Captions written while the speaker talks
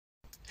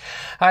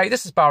Hi,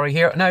 this is Barry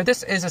here. Now,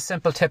 this is a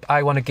simple tip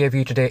I want to give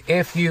you today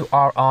if you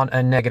are on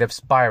a negative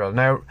spiral.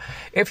 Now,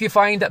 if you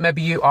find that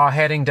maybe you are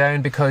heading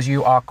down because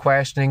you are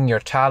questioning your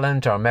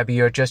talent, or maybe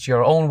you're just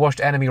your own worst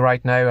enemy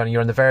right now and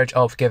you're on the verge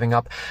of giving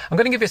up, I'm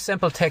going to give you a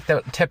simple tip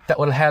that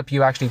will help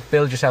you actually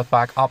build yourself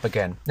back up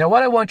again. Now,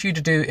 what I want you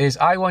to do is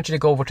I want you to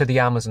go over to the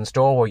Amazon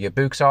store where your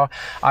books are.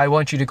 I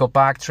want you to go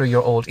back through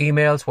your old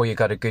emails where you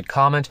got a good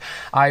comment.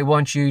 I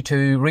want you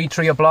to read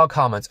through your blog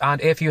comments, and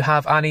if you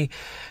have any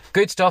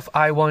good stuff,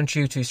 I want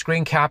you to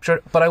screen capture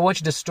it, but I want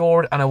you to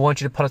store it and I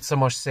want you to put it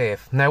somewhere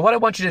safe. Now, what I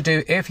want you to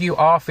do, if you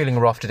are feeling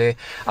rough today,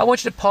 I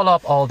want you to pull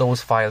up all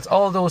those files,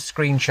 all those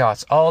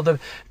screenshots, all the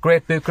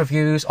great book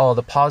reviews, all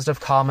the positive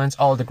comments,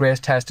 all the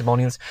great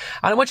testimonials,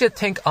 and I want you to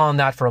think on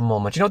that for a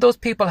moment. You know, those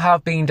people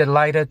have been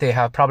delighted, they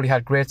have probably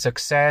had great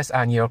success,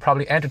 and you'll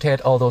probably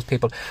entertained all those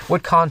people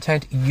with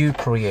content you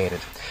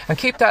created. And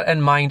keep that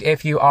in mind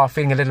if you are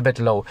feeling a little bit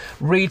low.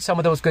 Read some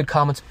of those good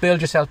comments,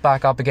 build yourself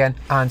back up again,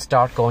 and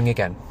start going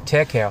again.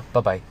 Take care.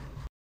 Bye-bye.